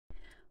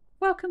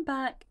Welcome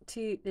back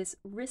to this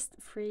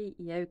wrist-free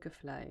yoga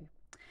flow.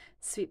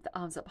 Sweep the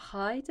arms up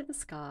high to the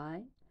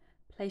sky,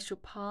 place your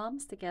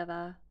palms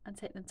together and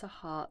take them to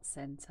heart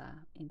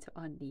center into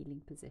our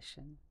kneeling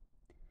position.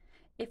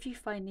 If you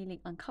find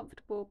kneeling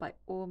uncomfortable, by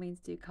all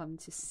means do come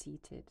to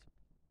seated.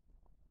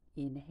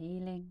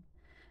 Inhaling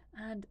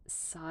and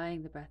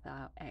sighing the breath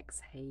out,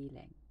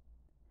 exhaling.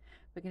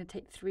 We're going to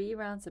take 3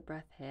 rounds of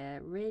breath here,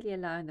 really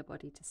allowing the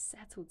body to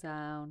settle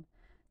down,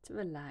 to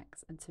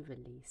relax and to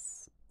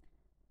release.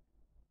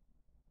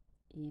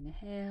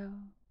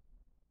 Inhale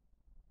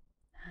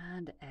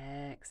and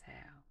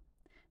exhale.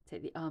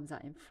 Take the arms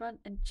out in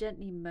front and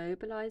gently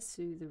mobilize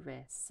through the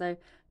wrists. So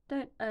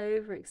don't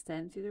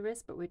overextend through the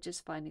wrists, but we're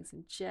just finding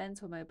some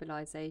gentle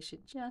mobilization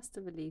just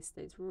to release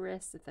those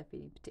wrists if they're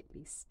feeling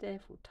particularly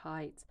stiff or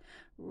tight.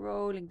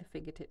 Rolling the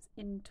fingertips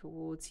in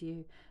towards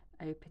you,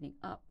 opening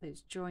up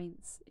those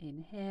joints.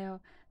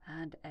 Inhale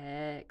and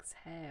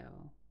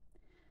exhale.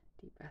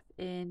 Deep breath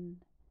in.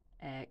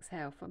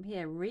 Exhale. From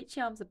here, reach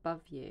the arms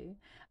above you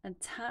and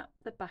tap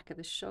the back of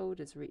the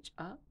shoulders. Reach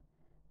up,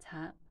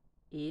 tap,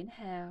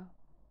 inhale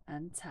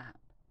and tap,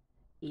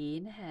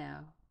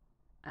 inhale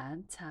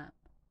and tap,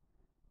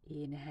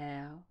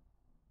 inhale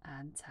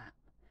and tap.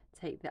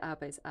 Take the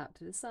elbows out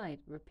to the side.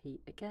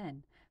 Repeat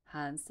again.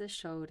 Hands to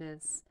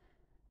shoulders,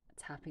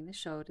 tapping the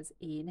shoulders,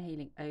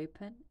 inhaling,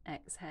 open,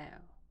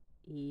 exhale,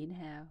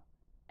 inhale,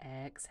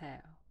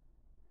 exhale.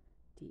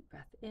 Deep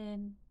breath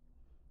in.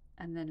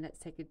 And then let's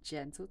take a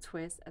gentle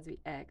twist as we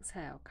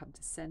exhale. Come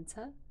to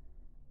center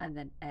and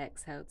then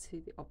exhale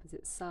to the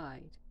opposite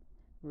side.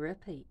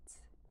 Repeat.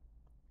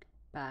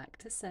 Back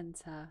to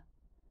center,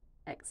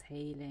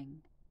 exhaling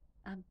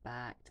and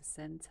back to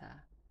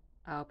center.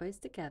 Elbows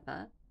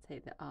together.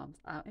 Take the arms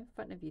out in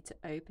front of you to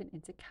open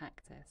into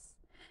cactus.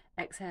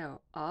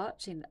 Exhale,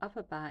 arching the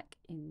upper back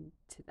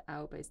into the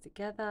elbows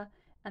together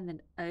and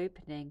then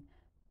opening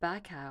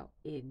back out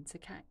into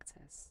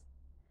cactus.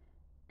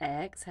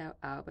 Exhale,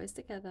 elbows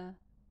together.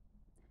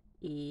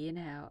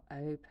 Inhale,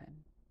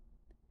 open.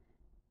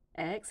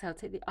 Exhale,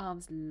 take the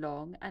arms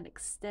long and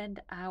extend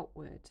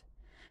outward.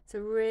 So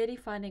really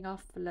finding our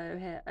flow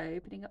here,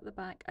 opening up the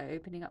back,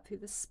 opening up through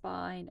the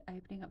spine,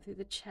 opening up through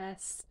the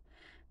chest,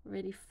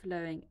 really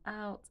flowing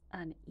out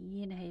and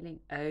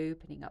inhaling,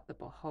 opening up the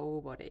whole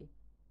body.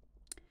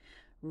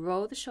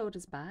 Roll the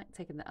shoulders back,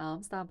 taking the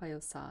arms down by your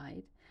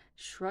side,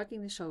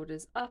 shrugging the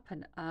shoulders up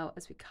and out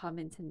as we come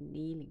into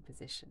kneeling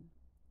position.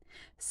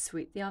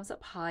 Sweep the arms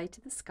up high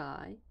to the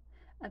sky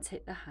and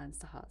take the hands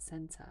to heart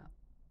center.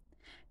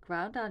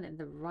 Ground down in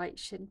the right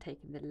shin,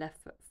 taking the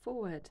left foot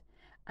forward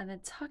and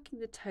then tucking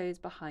the toes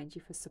behind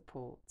you for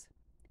support.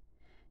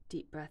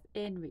 Deep breath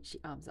in, reach the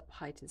arms up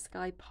high to the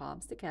sky,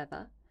 palms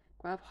together.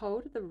 Grab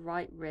hold of the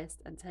right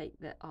wrist and take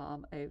the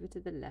arm over to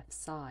the left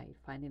side,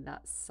 finding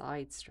that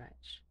side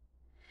stretch.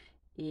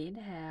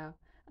 Inhale,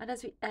 and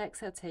as we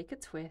exhale, take a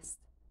twist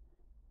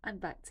and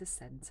back to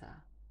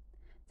center.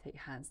 Take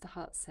hands to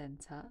heart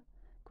center,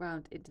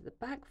 ground into the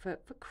back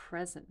foot for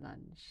crescent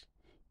lunge.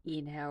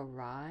 Inhale,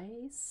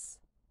 rise.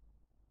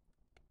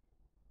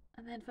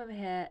 And then from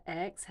here,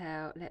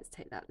 exhale, let's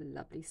take that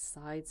lovely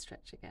side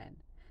stretch again.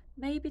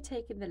 Maybe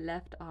taking the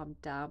left arm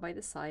down by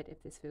the side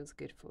if this feels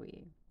good for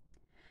you.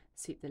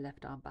 Sweep the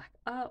left arm back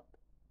up.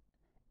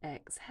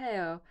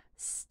 Exhale,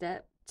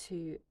 step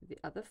to the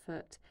other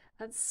foot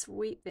and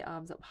sweep the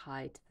arms up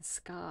high to the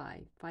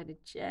sky. Find a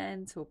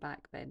gentle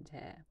back bend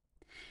here.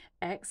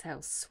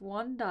 Exhale,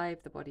 swan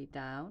dive the body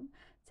down,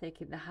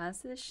 taking the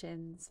hands to the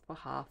shins for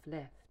half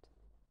lift.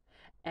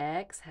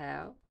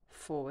 Exhale,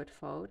 forward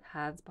fold,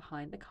 hands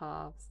behind the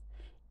calves.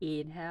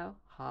 Inhale,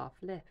 half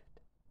lift.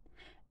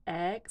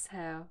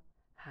 Exhale,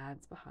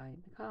 hands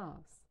behind the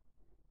calves.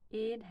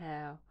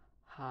 Inhale,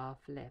 half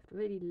lift.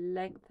 Really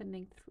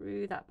lengthening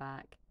through that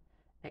back.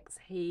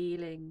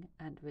 Exhaling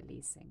and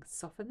releasing.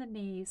 Soften the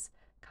knees,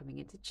 coming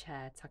into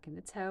chair, tucking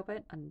the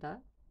tailbone under.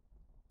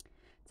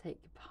 Take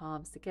your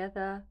palms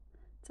together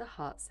to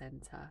heart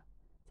center,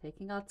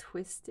 taking our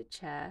twisted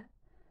chair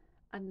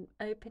and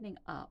opening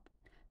up.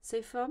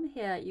 So from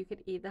here, you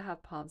could either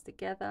have palms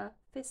together,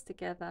 fists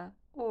together,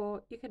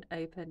 or you can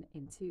open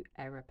into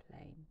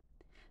aeroplane.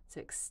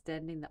 So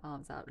extending the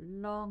arms out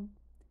long,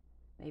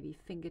 maybe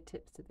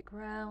fingertips to the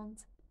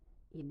ground,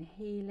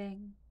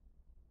 inhaling.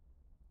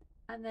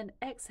 And then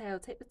exhale,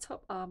 take the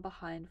top arm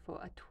behind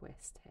for a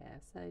twist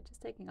here. So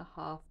just taking a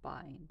half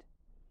bind.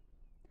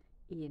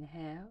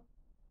 Inhale.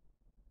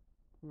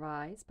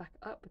 Rise back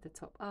up with the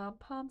top arm,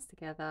 palms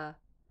together,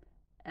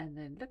 and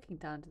then looking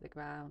down to the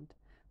ground.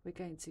 We're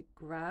going to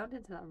ground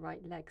into that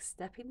right leg,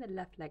 stepping the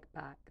left leg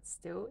back,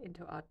 still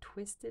into our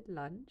twisted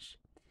lunge,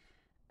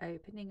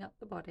 opening up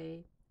the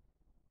body,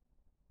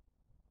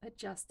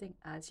 adjusting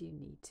as you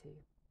need to.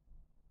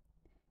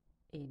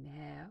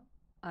 Inhale,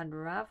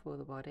 unravel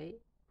the body,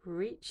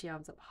 reach the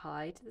arms up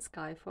high to the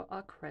sky for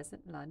our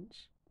crescent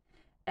lunge.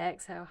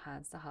 Exhale,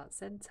 hands to heart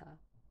center.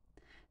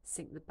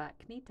 Sink the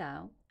back knee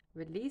down.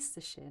 Release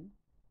the shin,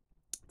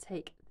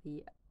 take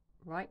the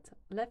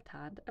left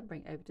hand and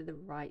bring over to the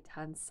right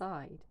hand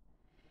side.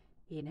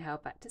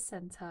 Inhale back to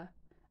center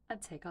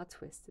and take our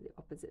twist to the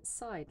opposite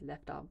side.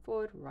 Left arm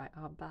forward, right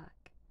arm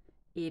back.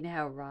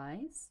 Inhale,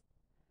 rise.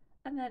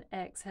 And then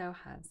exhale,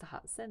 hands to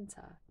heart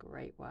center.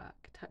 Great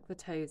work. Tuck the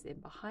toes in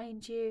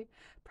behind you.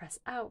 Press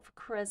out for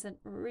crescent.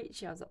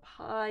 Reach your arms up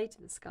high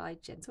to the sky.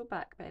 Gentle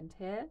back bend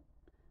here.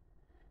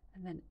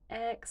 And then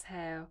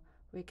exhale,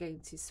 we're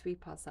going to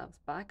sweep ourselves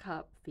back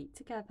up, feet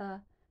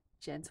together.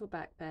 Gentle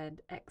back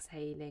bend.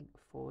 Exhaling,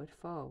 forward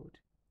fold.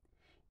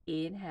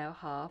 Inhale,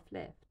 half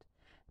lift.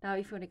 Now,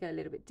 if you want to go a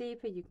little bit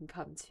deeper, you can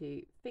come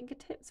to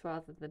fingertips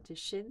rather than to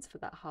shins for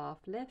that half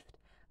lift.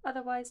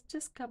 Otherwise,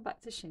 just come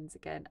back to shins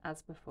again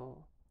as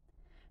before.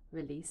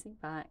 Releasing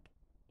back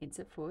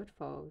into forward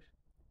fold.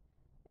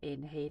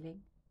 Inhaling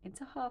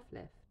into half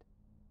lift.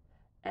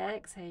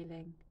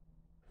 Exhaling,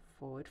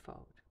 forward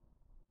fold.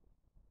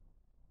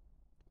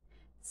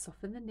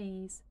 Soften the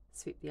knees,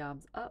 sweep the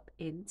arms up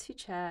into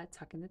chair,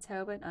 tucking the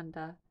tailbone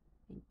under,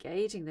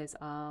 engaging those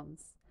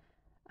arms.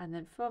 And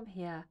then from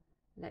here,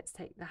 let's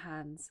take the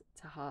hands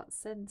to heart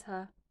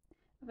center.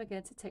 And we're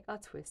going to take our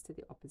twist to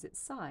the opposite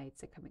side,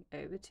 so coming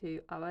over to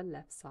our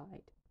left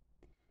side.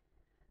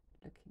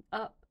 Looking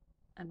up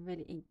and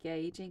really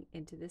engaging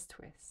into this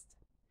twist.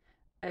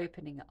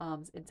 Opening the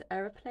arms into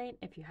aeroplane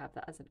if you have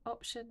that as an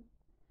option.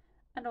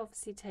 And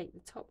obviously take the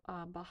top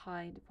arm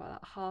behind for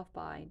that half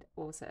bind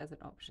also as an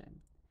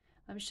option.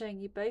 I'm showing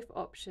you both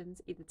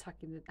options, either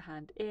tucking the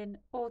hand in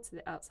or to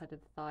the outside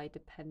of the thigh,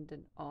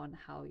 dependent on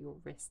how your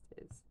wrist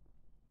is.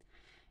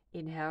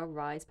 Inhale,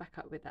 rise back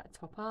up with that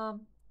top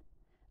arm.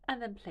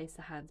 And then place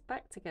the hands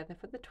back together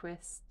for the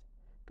twist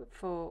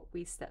before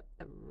we step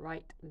the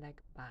right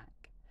leg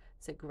back.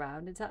 So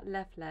ground into that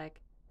left leg,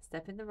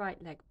 step in the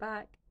right leg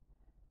back,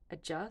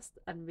 adjust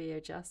and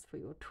readjust for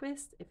your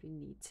twist if you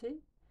need to.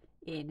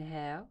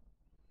 Inhale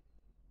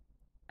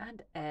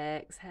and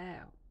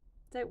exhale.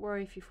 Don't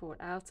worry if you fall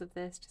out of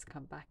this, just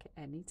come back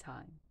at any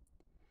time.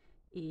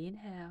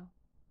 Inhale.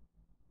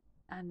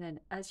 And then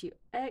as you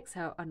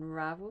exhale,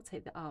 unravel,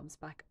 take the arms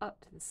back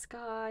up to the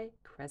sky,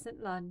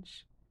 crescent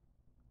lunge.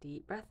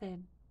 Deep breath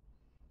in.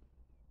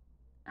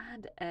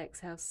 And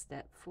exhale,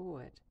 step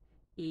forward.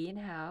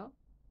 Inhale,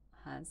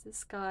 hands to the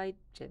sky,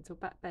 gentle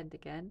back bend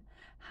again.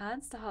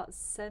 Hands to heart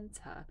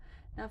center.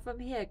 Now from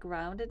here,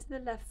 ground into the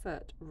left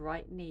foot,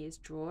 right knee is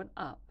drawn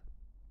up.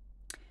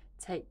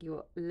 Take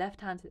your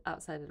left hand to the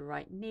outside of the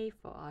right knee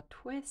for our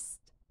twist.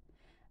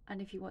 And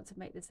if you want to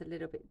make this a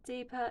little bit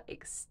deeper,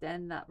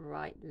 extend that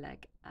right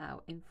leg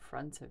out in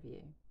front of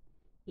you.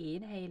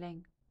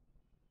 Inhaling.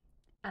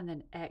 And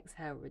then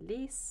exhale,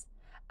 release.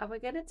 And we're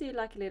going to do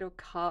like a little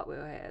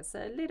cartwheel here. So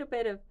a little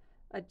bit of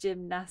a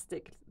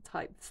gymnastic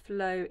type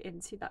flow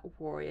into that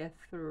warrior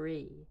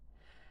three.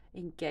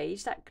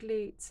 Engage that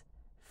glute,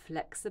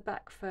 flex the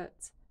back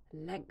foot,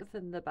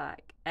 lengthen the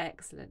back.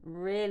 Excellent.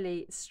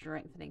 Really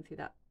strengthening through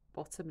that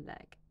bottom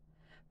leg.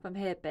 From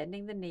here,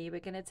 bending the knee, we're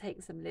going to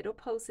take some little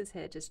pulses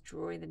here, just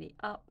drawing the knee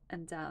up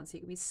and down. So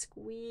you can be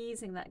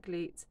squeezing that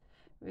glute,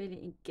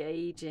 really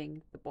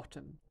engaging the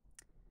bottom.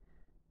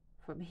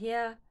 From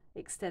here,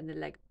 extend the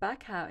leg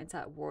back out into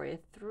that warrior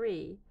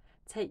three.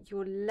 Take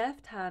your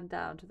left hand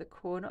down to the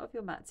corner of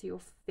your mat to your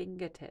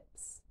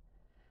fingertips.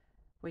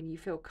 When you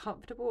feel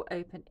comfortable,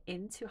 open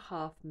into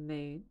half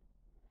moon.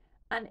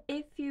 And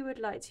if you would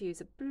like to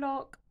use a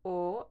block,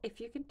 or if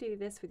you can do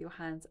this with your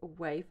hands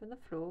away from the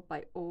floor,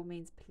 by all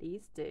means,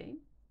 please do.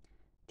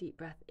 Deep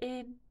breath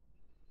in.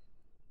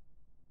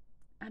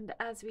 And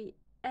as we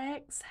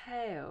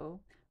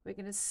exhale, we're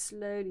going to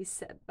slowly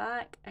sit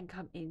back and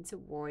come into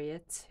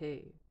warrior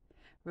two.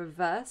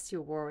 Reverse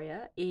your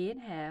warrior,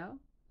 inhale,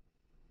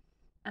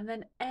 and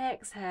then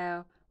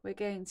exhale. We're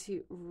going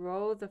to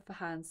roll the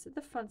hands to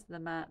the front of the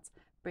mat,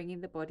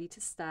 bringing the body to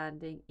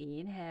standing.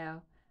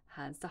 Inhale,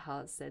 hands to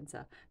heart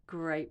center.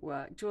 Great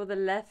work. Draw the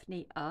left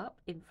knee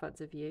up in front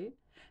of you.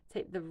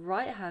 Take the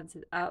right hand to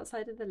the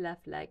outside of the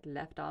left leg,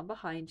 left arm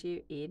behind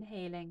you.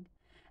 Inhaling,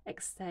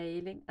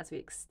 exhaling as we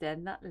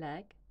extend that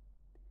leg.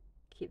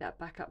 Keep that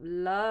back up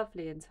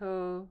lovely and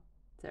tall.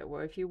 Don't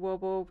worry if you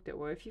wobble, don't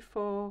worry if you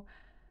fall.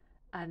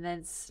 And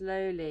then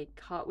slowly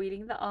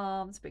cartwheeling the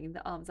arms, bringing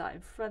the arms out in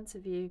front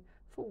of you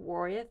for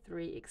warrior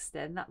three.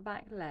 Extend that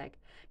back leg.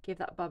 Give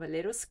that bum a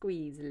little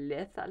squeeze.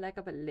 Lift that leg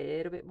up a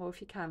little bit more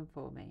if you can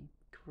for me.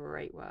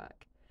 Great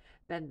work.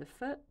 Bend the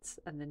foot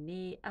and the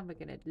knee, and we're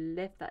going to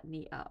lift that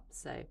knee up.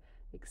 So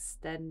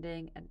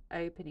extending and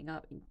opening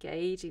up,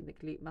 engaging the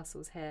glute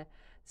muscles here,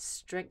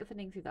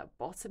 strengthening through that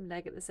bottom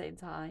leg at the same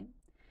time.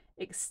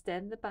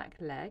 Extend the back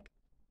leg.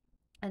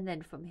 And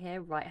then from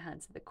here, right hand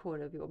to the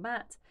corner of your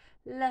mat,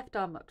 left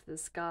arm up to the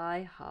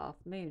sky, half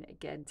moon.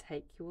 Again,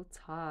 take your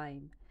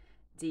time.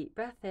 Deep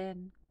breath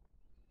in,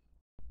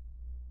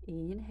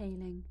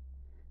 inhaling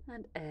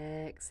and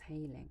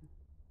exhaling.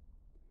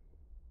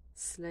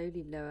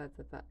 Slowly lower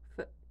the back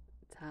foot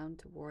down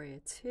to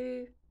warrior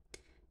two.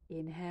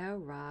 Inhale,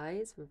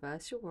 rise,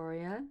 reverse your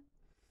warrior.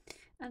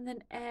 And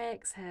then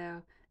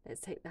exhale,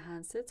 let's take the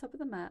hands to the top of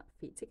the mat,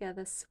 feet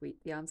together,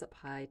 sweep the arms up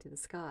high to the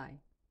sky.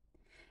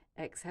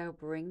 Exhale,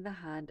 bring the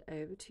hand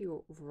over to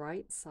your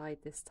right side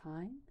this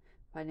time,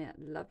 finding that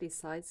lovely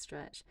side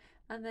stretch.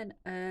 and then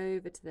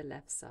over to the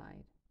left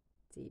side.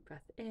 Deep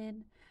breath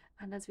in,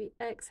 and as we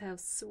exhale,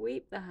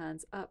 sweep the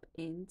hands up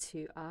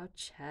into our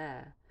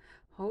chair.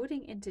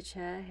 Holding into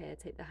chair here,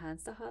 take the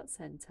hands to heart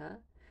center,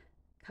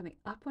 coming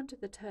up onto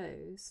the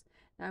toes.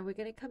 Now we're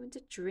going to come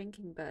into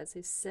drinking bird,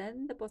 so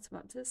send the bottom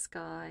up to the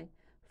sky,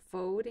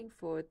 folding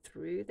forward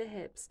through the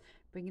hips,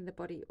 bringing the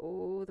body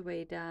all the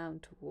way down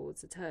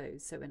towards the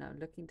toes. So we're now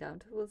looking down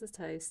towards the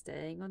toes,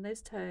 staying on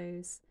those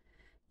toes.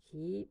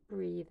 Keep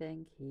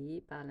breathing,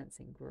 keep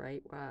balancing.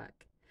 Great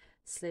work.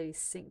 Slowly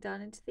sink down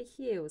into the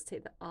heels.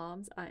 Take the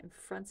arms out in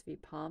front of you,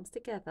 palms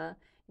together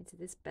into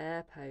this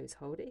bear pose.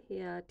 Hold it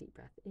here. Deep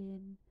breath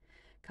in.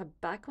 Come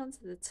back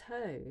onto the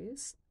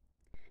toes.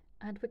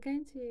 And we're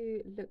going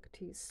to look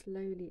to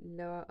slowly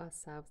lower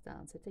ourselves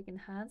down. So taking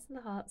hands to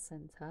the heart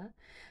center,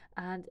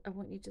 and I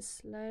want you to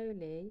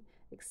slowly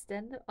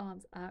extend the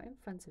arms out in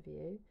front of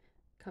you,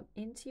 come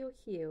into your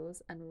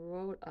heels and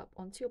roll up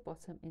onto your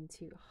bottom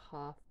into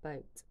half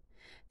boat.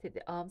 Take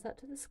the arms out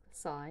to the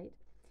side,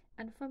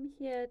 and from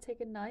here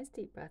take a nice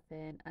deep breath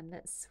in, and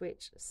let's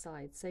switch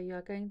sides. So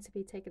you're going to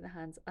be taking the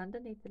hands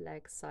underneath the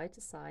legs side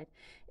to side.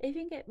 If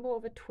you can get more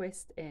of a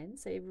twist in,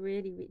 so you're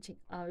really reaching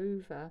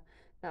over,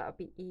 that would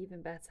be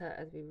even better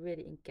as we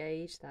really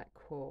engage that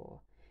core.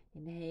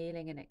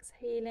 Inhaling and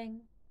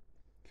exhaling.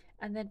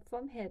 And then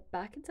from here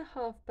back into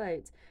half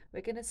boat,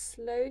 we're going to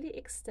slowly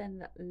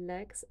extend the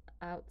legs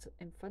out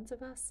in front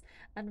of us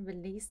and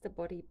release the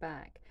body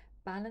back,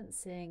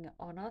 balancing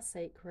on our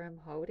sacrum,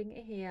 holding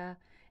it here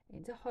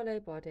into hollow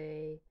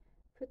body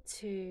for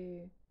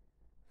 2,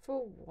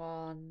 for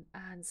 1,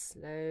 and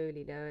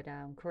slowly lower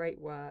down. Great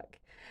work.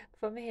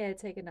 From here,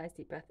 take a nice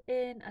deep breath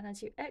in, and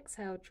as you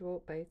exhale, draw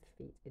both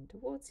feet in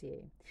towards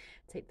you.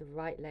 Take the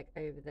right leg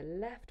over the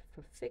left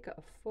for figure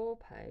of 4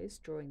 pose,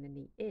 drawing the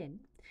knee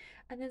in,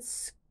 and then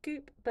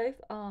scoop both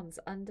arms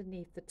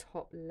underneath the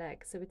top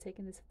leg. So we're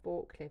taking this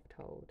forklift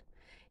hold.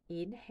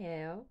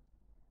 Inhale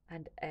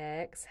and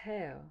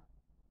exhale.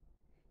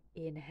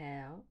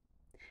 Inhale.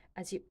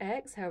 As you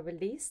exhale,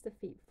 release the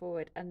feet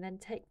forward and then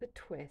take the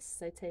twist.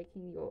 So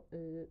taking your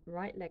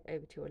right leg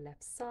over to your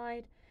left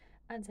side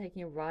and taking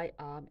your right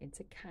arm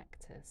into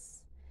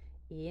cactus.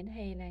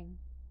 Inhaling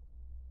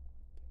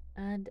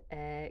and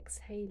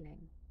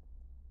exhaling.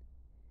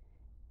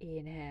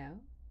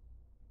 Inhale.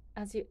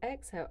 As you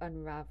exhale,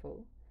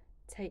 unravel.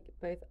 Take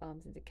both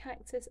arms into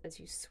cactus as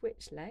you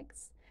switch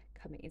legs.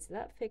 Coming into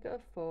that figure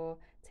of 4,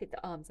 take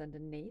the arms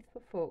underneath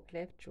for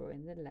forklift,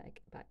 drawing the leg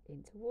back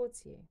in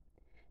towards you.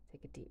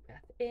 Take a deep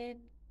breath in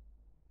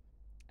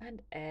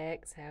and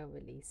exhale,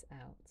 release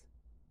out.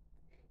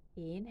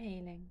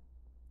 Inhaling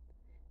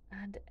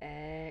and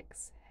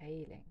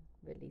exhaling.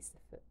 Release the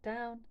foot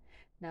down.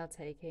 Now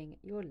taking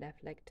your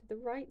left leg to the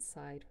right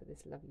side for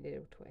this lovely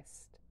little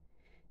twist.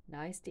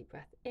 Nice deep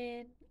breath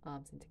in,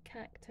 arms into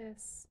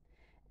cactus.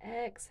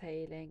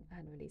 Exhaling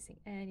and releasing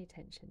any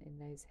tension in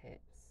those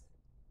hips.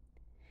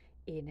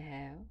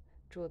 Inhale,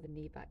 draw the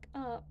knee back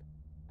up,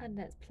 and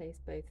let's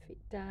place both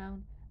feet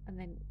down and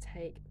then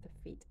take the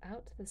feet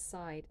out to the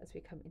side as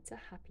we come into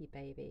happy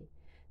baby,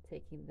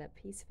 taking the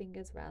peace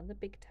fingers around the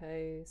big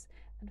toes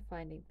and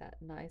finding that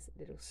nice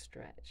little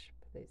stretch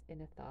for those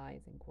inner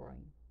thighs and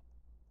groin.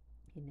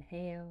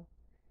 Inhale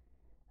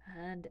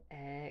and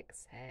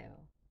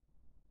exhale.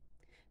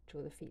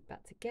 Draw the feet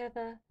back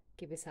together,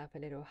 give yourself a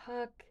little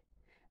hug,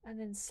 and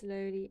then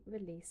slowly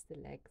release the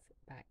legs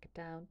back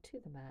down to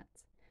the mat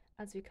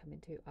as we come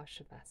into our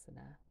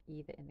Shavasana,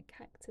 either in the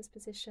cactus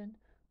position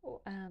or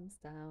arms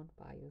down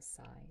by your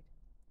side.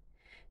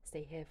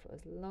 Stay here for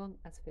as long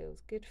as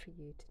feels good for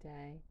you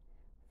today,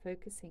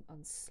 focusing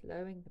on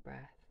slowing the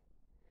breath.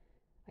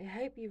 I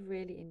hope you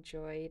really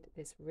enjoyed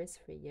this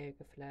risk-free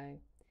yoga flow.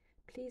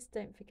 Please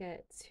don't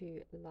forget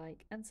to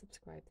like and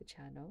subscribe the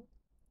channel.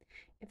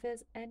 If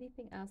there's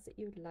anything else that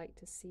you would like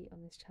to see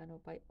on this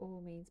channel, by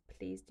all means,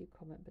 please do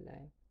comment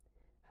below.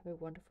 Have a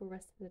wonderful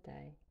rest of the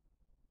day.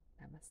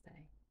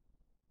 Namaste.